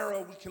and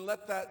narrow, we can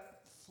let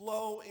that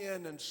flow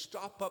in and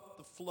stop up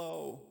the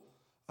flow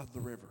of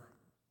the river.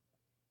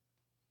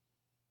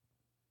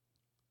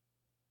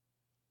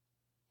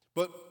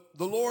 But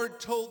the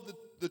Lord told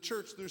the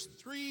church, there's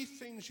 3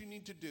 things you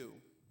need to do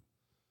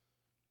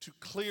to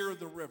clear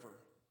the river.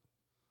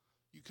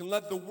 You can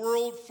let the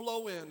world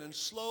flow in, and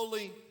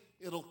slowly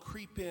it'll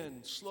creep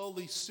in.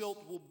 Slowly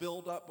silt will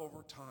build up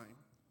over time.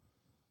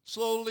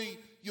 Slowly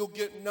you'll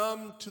get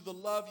numb to the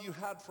love you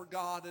had for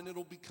God, and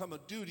it'll become a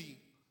duty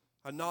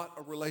and not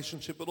a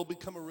relationship. It'll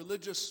become a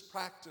religious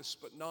practice,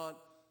 but not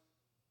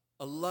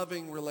a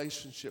loving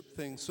relationship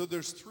thing. So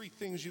there's 3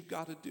 things you've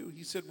got to do.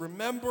 He said,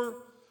 remember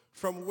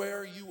from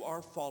where you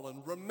are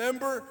fallen.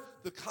 Remember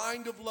the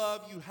kind of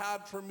love you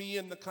had for me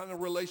and the kind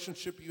of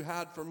relationship you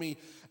had for me.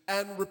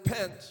 And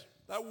repent.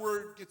 That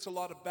word gets a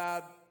lot of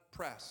bad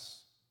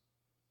press.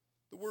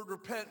 The word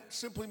repent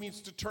simply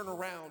means to turn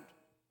around.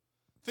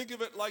 Think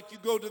of it like you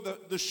go to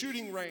the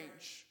shooting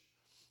range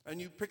and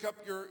you pick up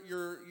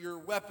your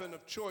weapon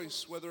of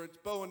choice, whether it's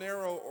bow and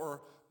arrow or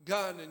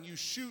gun, and you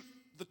shoot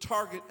the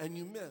target and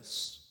you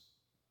miss.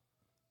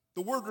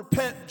 The word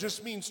repent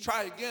just means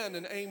try again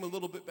and aim a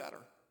little bit better.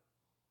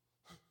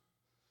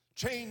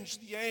 Change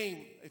the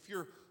aim. If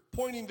you're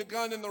pointing the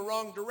gun in the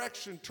wrong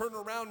direction, turn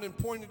around and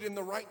point it in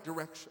the right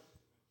direction.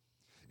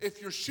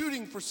 If you're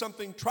shooting for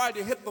something, try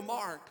to hit the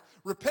mark.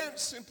 Repent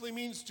simply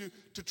means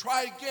to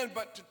try again,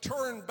 but to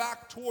turn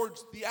back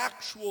towards the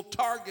actual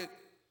target.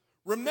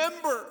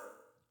 Remember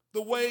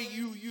the way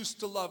you used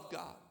to love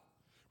God.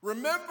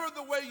 Remember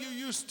the way you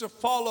used to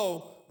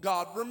follow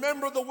God.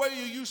 Remember the way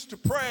you used to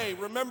pray.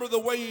 Remember the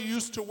way you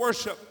used to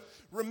worship.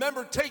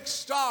 Remember, take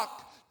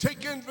stock,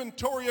 take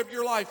inventory of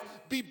your life.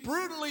 Be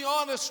brutally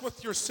honest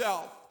with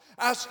yourself.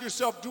 Ask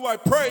yourself, do I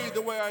pray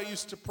the way I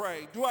used to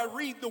pray? Do I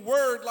read the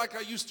Word like I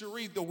used to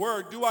read the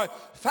Word? Do I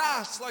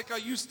fast like I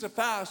used to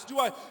fast? Do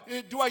I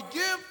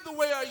give the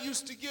way I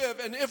used to give?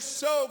 And if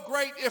so,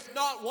 great. If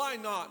not, why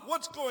not?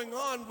 What's going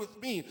on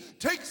with me?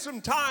 Take some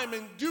time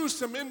and do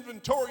some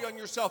inventory on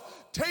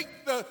yourself. Take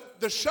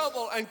the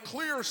shovel and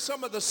clear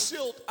some of the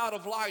silt out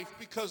of life,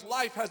 because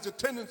life has a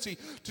tendency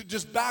to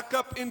just back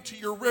up into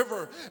your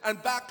river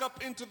and back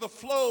up into the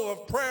flow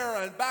of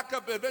prayer and back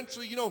up.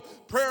 Eventually,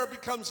 prayer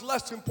becomes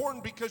less important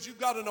because you've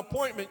got an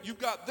appointment, you've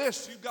got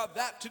this, you've got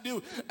that to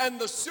do,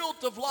 and the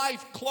silt of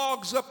life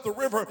clogs up the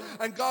river.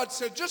 And God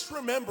said, just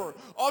remember,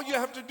 all you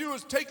have to do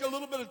is take a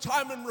little bit of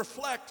time and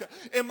reflect.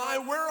 Am I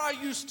where I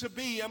used to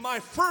be? Am I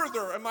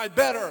further? Am I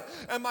better?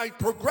 Am I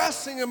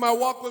progressing in my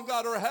walk with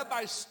God? Or have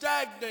I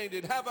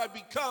stagnated? Have I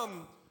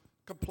become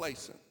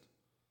complacent?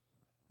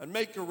 And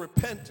make a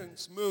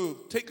repentance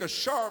move. Take a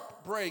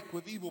sharp break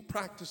with evil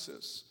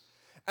practices.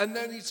 And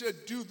then he said,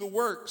 do the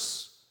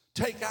works.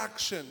 Take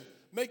action.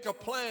 Make a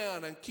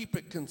plan and keep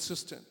it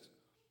consistent.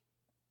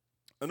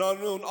 An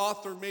unknown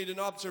author made an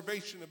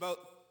observation about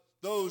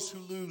those who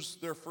lose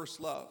their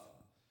first love.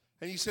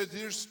 And he said,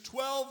 there's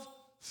 12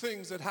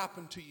 things that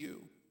happen to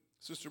you,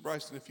 Sister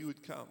Bryson, if you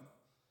would come,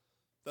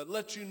 that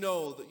let you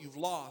know that you've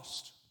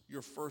lost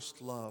your first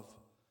love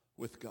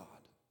with God.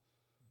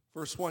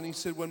 Verse 1, he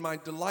said, when my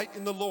delight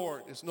in the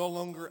Lord is no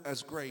longer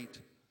as great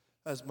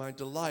as my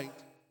delight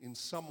in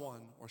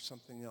someone or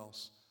something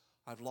else,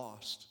 I've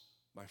lost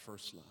my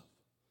first love.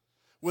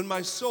 When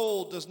my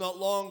soul does not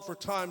long for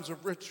times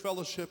of rich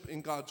fellowship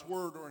in God's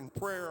word or in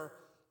prayer,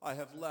 I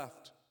have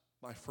left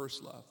my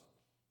first love.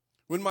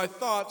 When my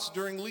thoughts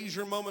during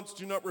leisure moments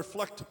do not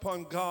reflect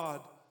upon God,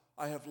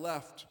 I have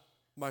left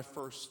my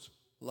first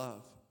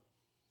love.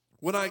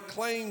 When I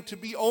claim to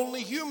be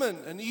only human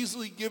and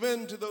easily give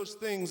in to those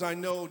things I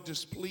know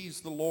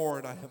displease the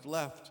Lord, I have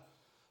left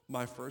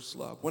my first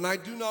love. When I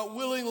do not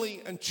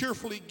willingly and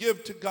cheerfully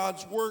give to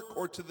God's work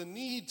or to the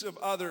needs of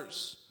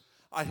others,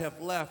 I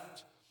have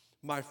left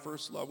my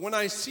first love. When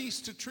I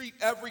cease to treat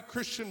every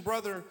Christian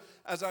brother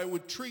as I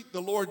would treat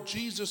the Lord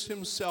Jesus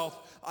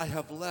himself, I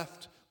have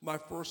left my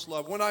first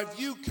love. When I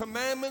view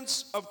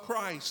commandments of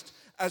Christ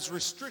as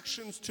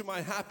restrictions to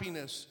my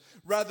happiness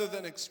rather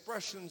than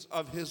expressions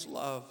of his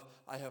love,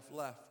 I have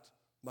left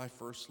my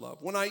first love.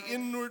 When I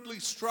inwardly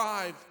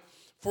strive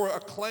for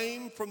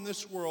acclaim from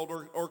this world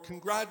or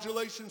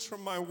congratulations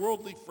from my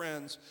worldly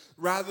friends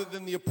rather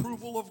than the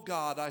approval of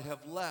God, I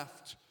have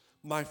left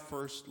my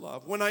first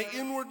love. When I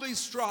inwardly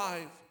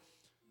strive,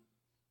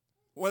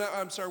 when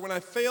I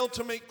fail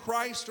to make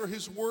Christ or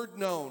his word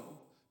known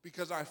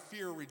because I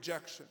fear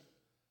rejection,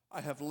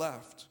 I have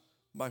left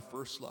my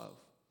first love.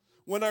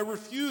 When I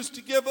refuse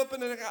to give up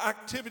an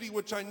activity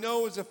which I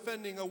know is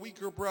offending a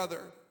weaker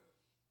brother,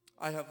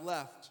 I have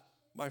left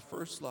my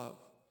first love.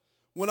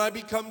 When I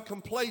become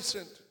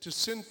complacent to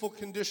sinful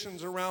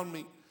conditions around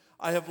me,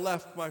 I have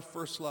left my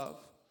first love.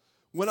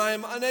 When I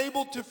am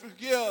unable to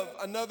forgive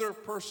another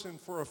person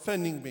for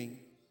offending me,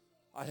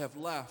 I have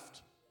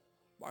left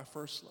my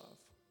first love.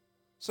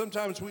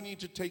 Sometimes we need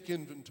to take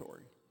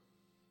inventory.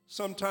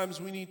 Sometimes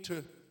we need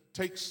to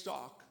take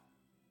stock.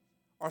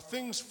 Are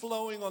things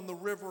flowing on the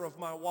river of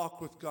my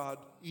walk with God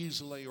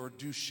easily, or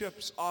do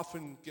ships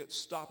often get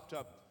stopped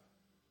up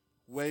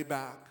way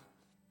back?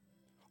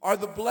 Are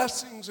the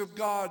blessings of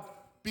God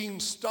being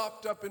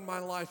stopped up in my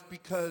life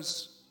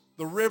because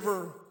the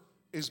river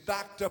is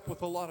backed up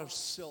with a lot of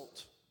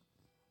silt,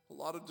 a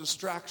lot of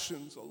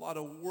distractions, a lot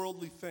of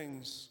worldly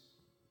things?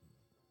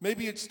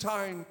 Maybe it's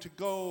time to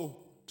go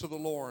to the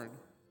Lord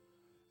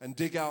and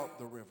dig out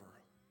the river.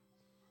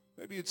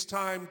 Maybe it's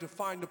time to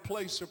find a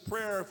place of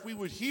prayer. If we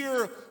would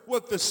hear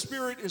what the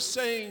Spirit is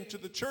saying to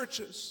the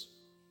churches.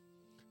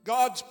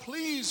 God's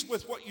pleased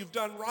with what you've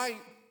done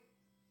right.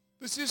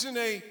 This isn't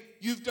a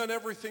you've done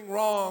everything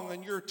wrong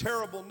and you're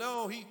terrible.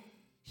 No,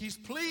 He's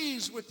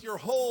pleased with your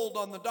hold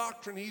on the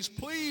doctrine. He's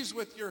pleased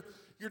with your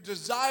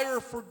desire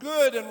for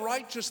good and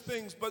righteous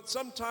things. But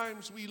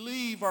sometimes we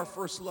leave our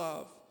first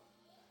love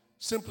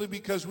simply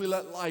because we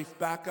let life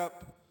back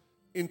up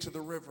into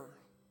the river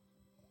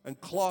and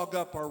clog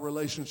up our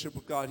relationship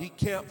with God. He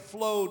can't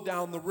flow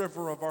down the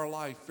river of our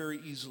life very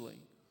easily.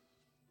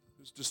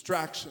 There's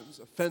distractions,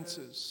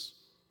 offenses,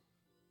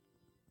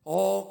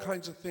 all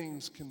kinds of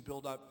things can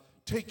build up.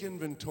 Take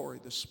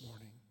inventory this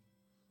morning.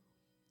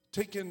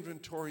 Take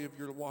inventory of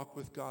your walk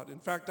with God. In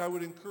fact, I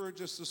would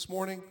encourage us this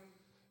morning,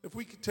 if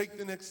we could take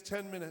the next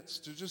 10 minutes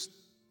to just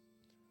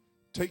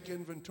take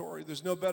inventory. There's no better